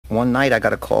one night I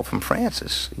got a call from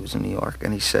Francis. He was in New York,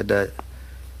 and he said,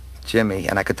 Jimmy,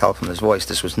 and I could tell from his voice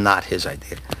this was not his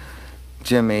idea.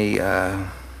 Jimmy, why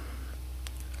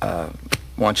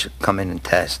don't you come in and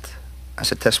test? I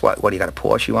said, test what? What, do you got a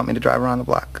Porsche you want me to drive around the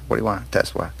block? What do you want?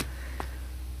 Test what?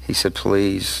 He said,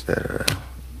 please,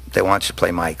 they want you to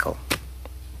play Michael.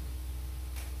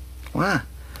 What?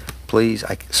 Please.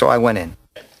 So I went in.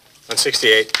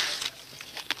 168.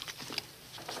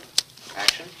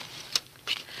 Action.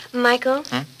 Michael,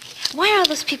 why are all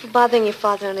those people bothering your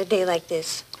father on a day like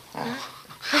this? Oh.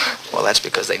 Well, that's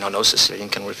because they know no Sicilian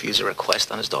can refuse a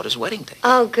request on his daughter's wedding day.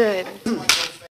 Oh, good.